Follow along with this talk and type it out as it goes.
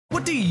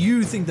What do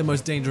you think the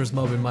most dangerous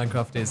mob in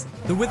Minecraft is?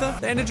 The Wither?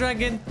 The Ender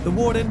Dragon? The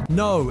Warden?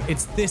 No,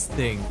 it's this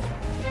thing.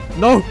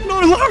 No,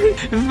 Larry!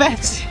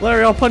 Vampsy!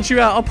 Larry, I'll punch you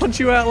out. I'll punch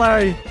you out,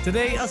 Larry.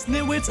 Today, us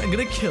nitwits are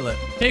gonna kill it.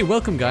 Hey,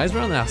 welcome, guys.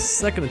 We're on our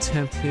second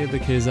attempt here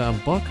because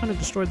Bot kind of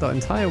destroyed the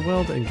entire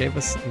world and gave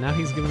us. Now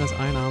he's giving us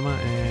iron armor,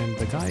 and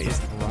the guy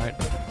is right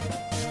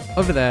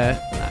over there.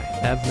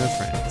 I have no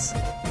friends.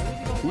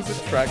 Who's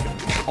this tracking?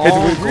 Hey, do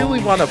we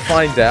really want to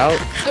find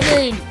out? I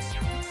mean...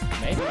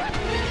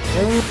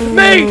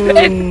 Me!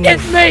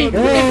 It's me!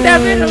 It's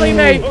definitely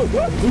me!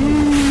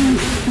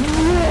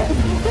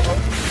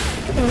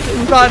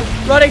 Run!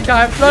 Running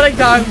time! Running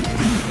time!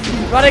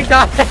 Running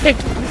time!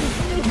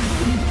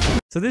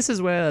 So this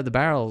is where the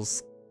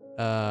barrels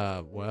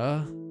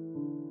were.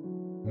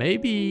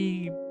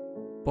 Maybe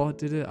Bot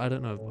did it. I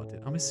don't know if Bot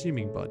did. I'm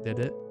assuming Bot did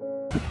it.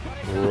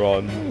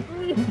 Run.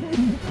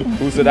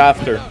 Who's it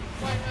after?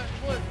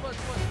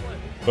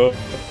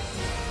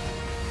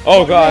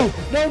 Oh god.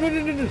 No.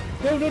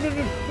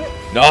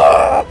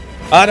 No!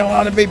 I don't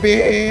want to be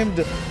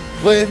beamed.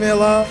 Leave me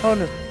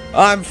alone.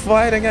 I'm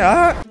fighting it.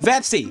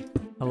 Vampsy!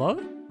 Hello?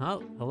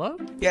 Hello?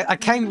 Yeah, I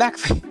came back.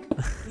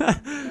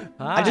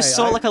 I just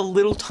saw like a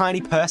little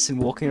tiny person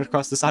walking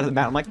across the side of the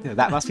mountain. I'm like,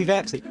 that must be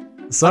Vampsy.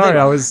 Sorry,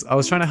 I was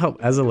trying to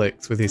help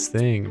Azalix with his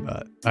thing,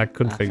 but I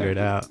couldn't figure it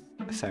out.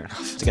 Fair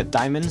enough. To get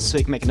diamonds so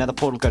we can make another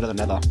portal go to the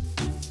nether.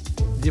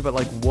 Yeah, but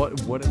like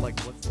what's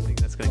the thing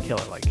that's gonna kill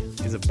it? Like,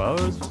 is it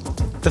bows?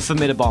 The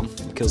Fermiter bomb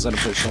kills it, I'm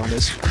pretty sure it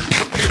is.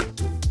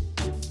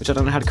 Which I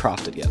don't know how to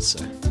craft it yet,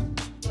 so.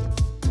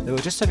 They were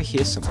just over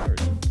here somewhere.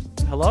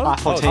 Hello?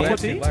 R14.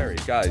 R14? Larry,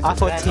 guys.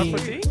 R14.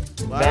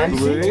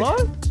 Vampsy?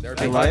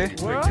 Hello?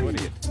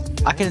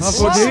 I can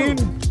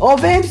R14? Oh,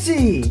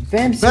 Vampsy!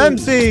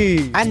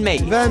 Vampsy! And me.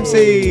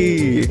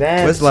 Vampsy!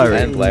 Where's Larry?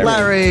 And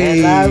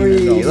Larry.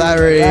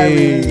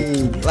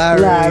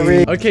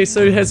 Larry. Okay,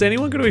 so has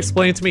anyone going to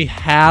explain to me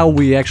how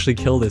we actually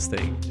kill this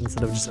thing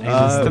instead of just aiming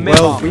this thing?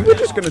 Well, we were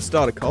just gonna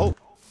start a cult.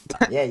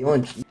 Yeah, you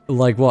want...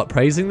 Like what?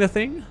 Praising the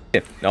thing?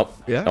 Yeah. Nope.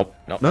 Yeah? Nope.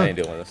 No. I ain't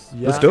doing this.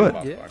 Yeah. Let's do it.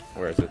 Yeah.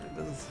 Where is it?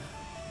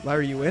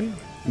 Larry, you in?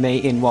 Me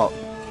in what?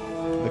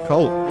 The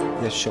cult.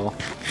 Yeah, sure.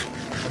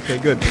 Okay,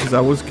 good. Because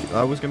I was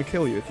gonna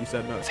kill you if you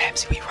said no.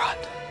 Vampsy, we run.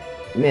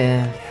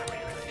 Yeah.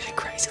 You're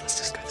crazy, let's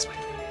just go this way.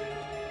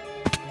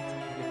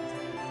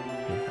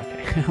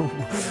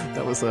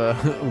 That was a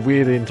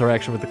weird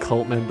interaction with the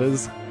cult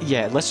members.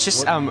 Yeah, let's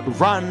just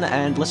run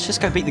and let's just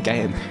go beat the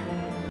game.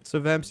 So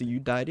Vampsy, you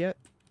died yet?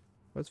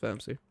 Where's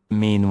Vampsy?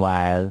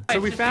 Meanwhile. So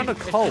we found a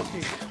cult.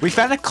 We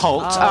found a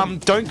cult.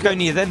 Don't go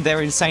near them,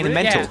 they're insane and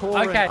mental.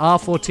 Okay.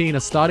 R14 are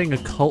starting a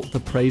cult to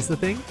praise the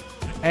thing.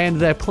 And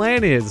their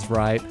plan is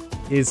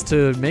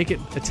to make it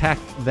attack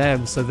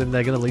them, so then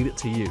they're gonna lead it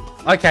to you.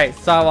 Okay,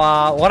 so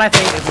what I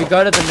think is we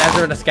go to the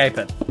nether and escape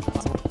it.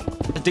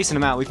 A decent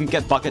amount, we can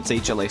get buckets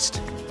each at least.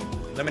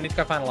 Then we need to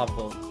go find a lava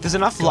pool. There's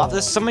enough lava,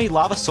 there's so many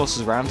lava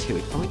sources around here,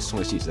 we probably just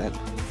always use that.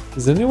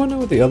 Does anyone know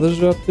what the others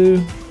are up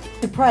to?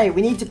 To pray,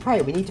 we need to pray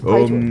to it.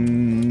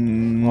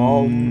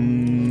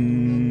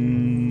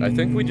 I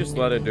think we just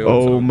let it do it.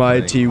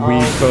 Almighty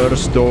we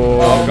first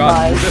door. Oh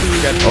god.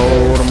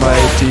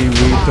 Almighty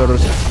we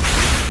first.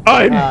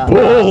 I'm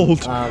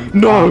bald!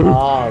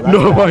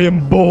 No! I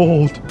am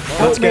bald!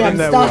 Let's get in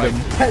there with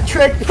him.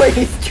 Trick,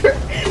 please! Trick!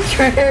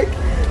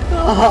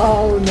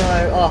 Oh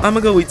no. Oh. I'm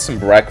gonna go eat some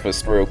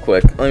breakfast real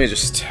quick. Let me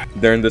just...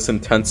 They're in this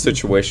intense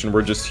situation,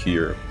 we're just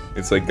here.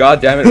 It's like,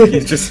 god damn it,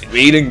 he's just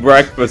eating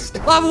breakfast.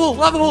 Lava pool!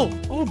 Lava pool!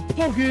 Oh,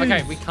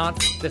 okay, we can't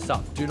f this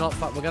up. Do not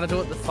fuck. We're gonna do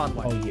it the fun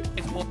way. Oh, yeah.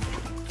 It's more...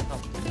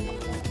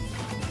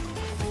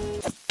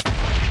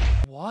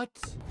 What?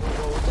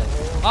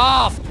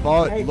 Ah!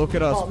 Bot, look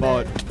at us,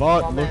 Bot.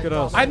 Bot, look at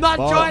us. I'm not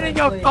joining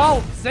your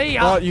cult! See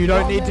ya! Bot, you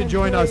don't need to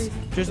join us.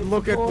 Just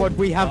look at what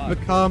we have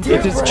become.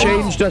 It has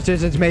changed us, it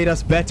has made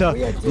us better.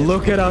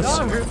 Look at us.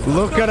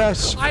 Look at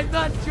us. I'm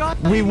not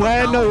joining. We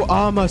wear no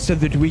armor so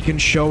that we can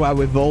show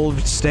our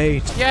evolved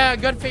state. Yeah,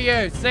 good for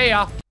you. See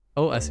ya.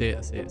 Oh, I see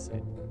it.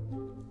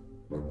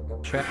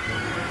 Trap.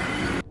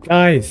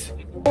 Guys.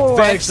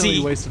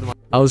 Vampsy!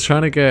 I was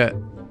trying to get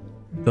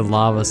the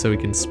lava so we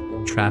can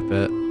trap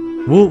it.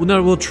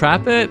 We'll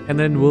trap it and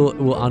then we'll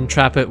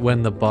untrap it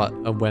when the bot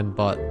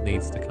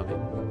needs to come in.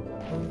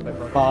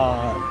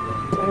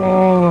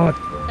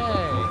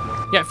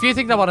 Yeah, a few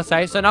things I want to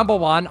say. So number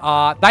one,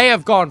 they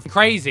have gone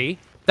crazy.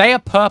 They are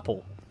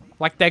purple.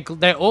 Like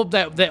they're all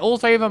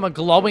three of them are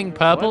glowing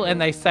purple, and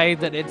they say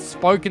that it's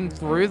spoken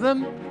through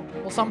them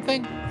or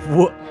something.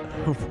 What?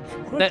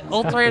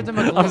 All three of them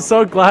are glowing. I'm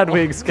so glad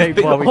we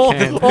escaped while we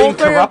can. All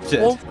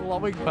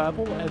glowing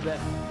purple,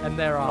 and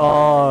they're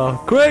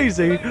oh,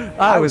 crazy!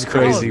 That was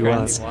crazy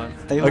once.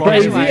 Anyway,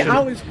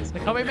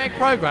 can we make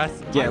progress?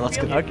 Yeah, let's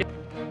go. Okay.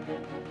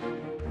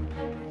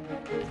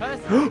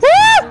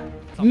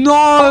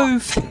 No!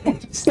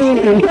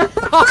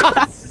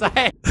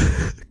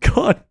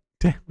 God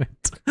damn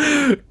it!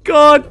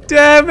 God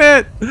damn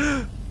it!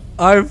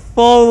 I've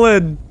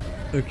fallen.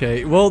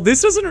 Okay, well,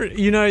 this doesn't.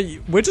 You know,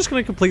 we're just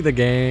gonna complete the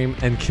game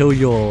and kill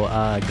your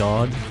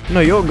god.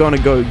 No, you're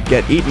gonna go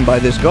get eaten by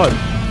this god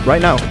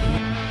right now.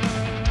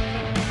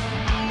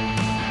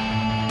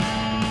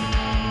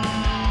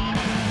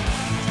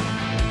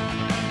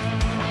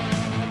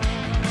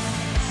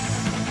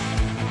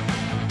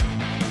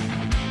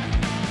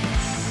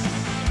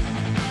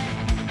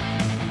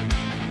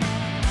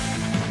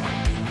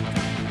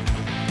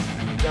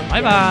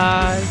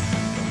 Bye-bye.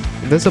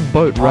 There's a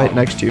boat right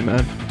next to you,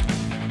 man.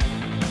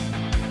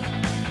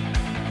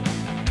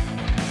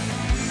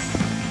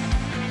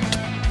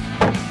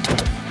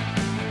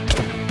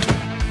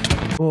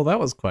 Well, that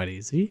was quite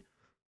easy.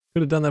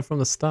 Could have done that from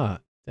the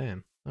start.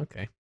 Damn.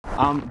 Okay.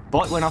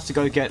 Bot went off to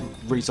go get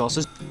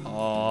resources.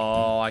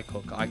 Oh, I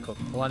cook.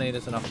 All I need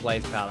is enough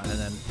blaze powder, and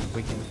then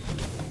we can.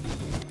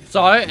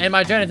 So, in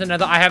my journey to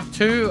Nether, I have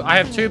two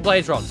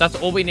blaze rods. That's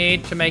all we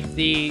need to make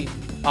the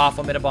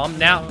formidable bomb.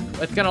 Now,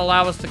 it's gonna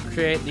allow us to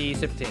create the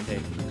Super TNT,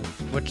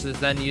 which is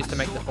then used to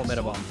make the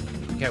formidable bomb.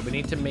 Okay, we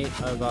need to meet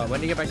over.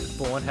 When you get back to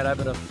spawn, head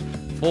over to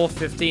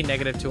 450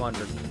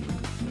 -200.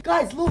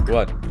 Guys, look.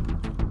 What?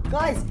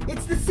 Guys,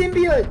 it's the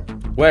symbiote.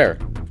 Where?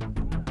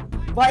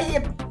 Right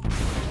here.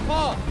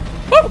 Oh.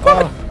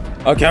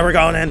 Okay, we're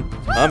going in.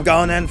 I'm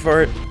going in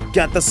for it.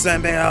 Get the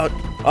symbiote.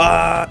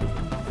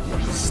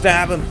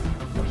 Stab him.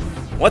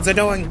 What's it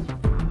doing?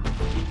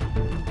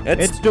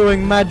 It's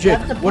doing magic.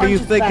 What do you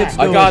think it's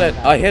doing? I got it.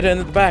 I hit it in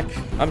the back.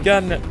 I'm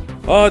getting it.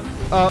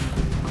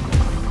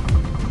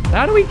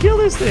 How do we kill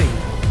this thing?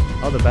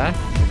 Oh, the back?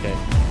 Okay.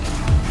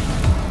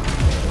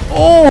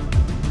 Oh!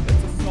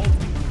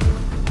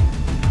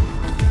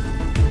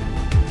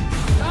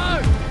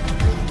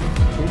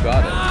 Who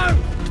got it?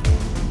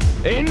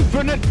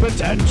 Infinite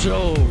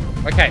potential.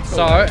 Okay,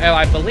 so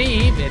I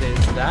believe it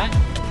is that.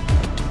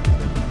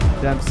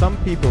 Damn, some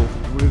people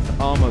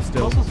with armor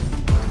still.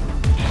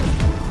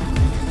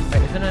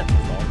 Wait, isn't it?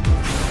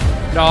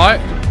 No!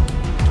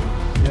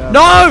 Yeah,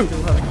 No!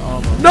 still having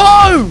armor.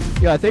 No!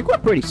 Yeah, I think we're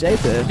pretty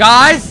safe there.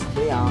 Guys!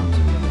 We aren't.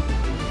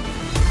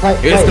 Wait,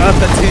 Here's got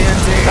the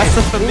TNT. That's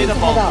the we need to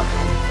formidable. head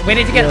up. We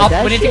need to get up.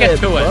 We need to get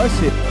to it.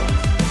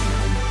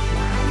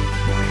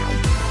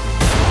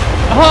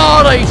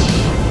 Holy sh!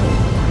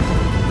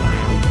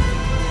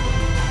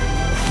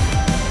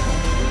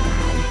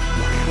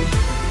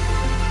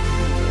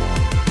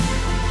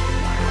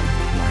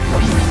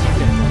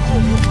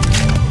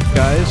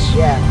 Guys.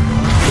 Yeah.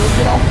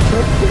 Get off.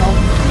 Get off.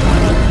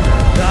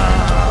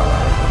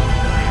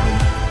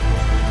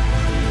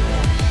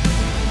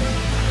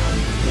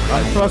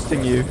 I'm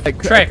trusting you. Hey,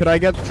 Trick. Could I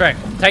get... Trick.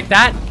 Take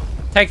that.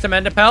 Take some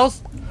ender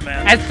pearls.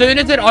 As soon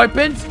as it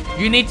opens,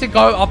 you need to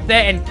go up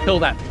there and kill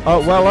that. Oh,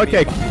 well,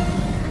 okay.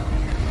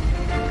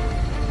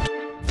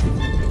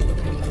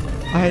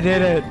 I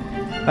did it.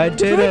 I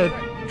did it.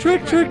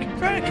 Trick.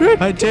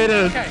 I did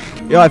it. Okay.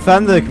 Yo, I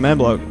found the command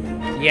block.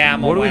 Yeah,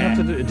 I'm What do we aware. have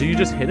to do? Do you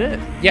just hit it?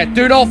 Yeah,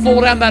 do not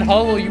fall down that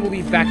hole or you will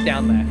be back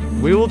down there.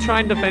 We will try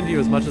and defend you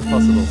as much as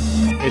possible.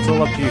 It's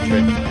all up to you,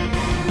 Trick.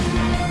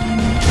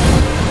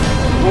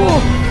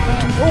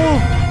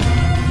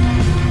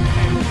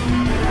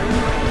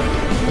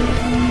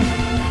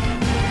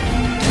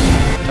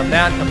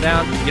 Come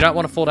down. You don't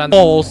want to fall down the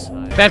holes.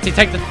 Vampsy,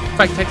 take the...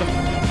 I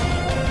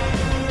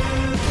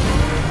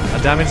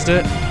damaged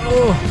it.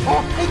 Oh,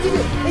 they did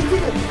it. They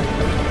did it.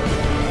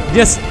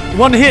 Yes,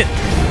 one hit.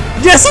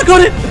 Yes, I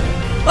got it.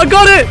 I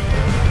got it.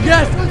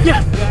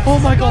 Yes. Oh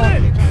my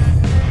god.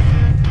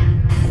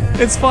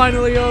 It's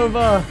finally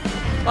over.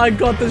 I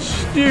got the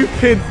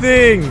stupid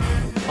thing.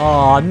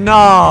 Oh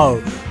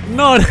no.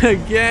 Not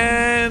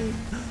again.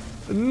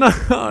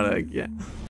 Not again.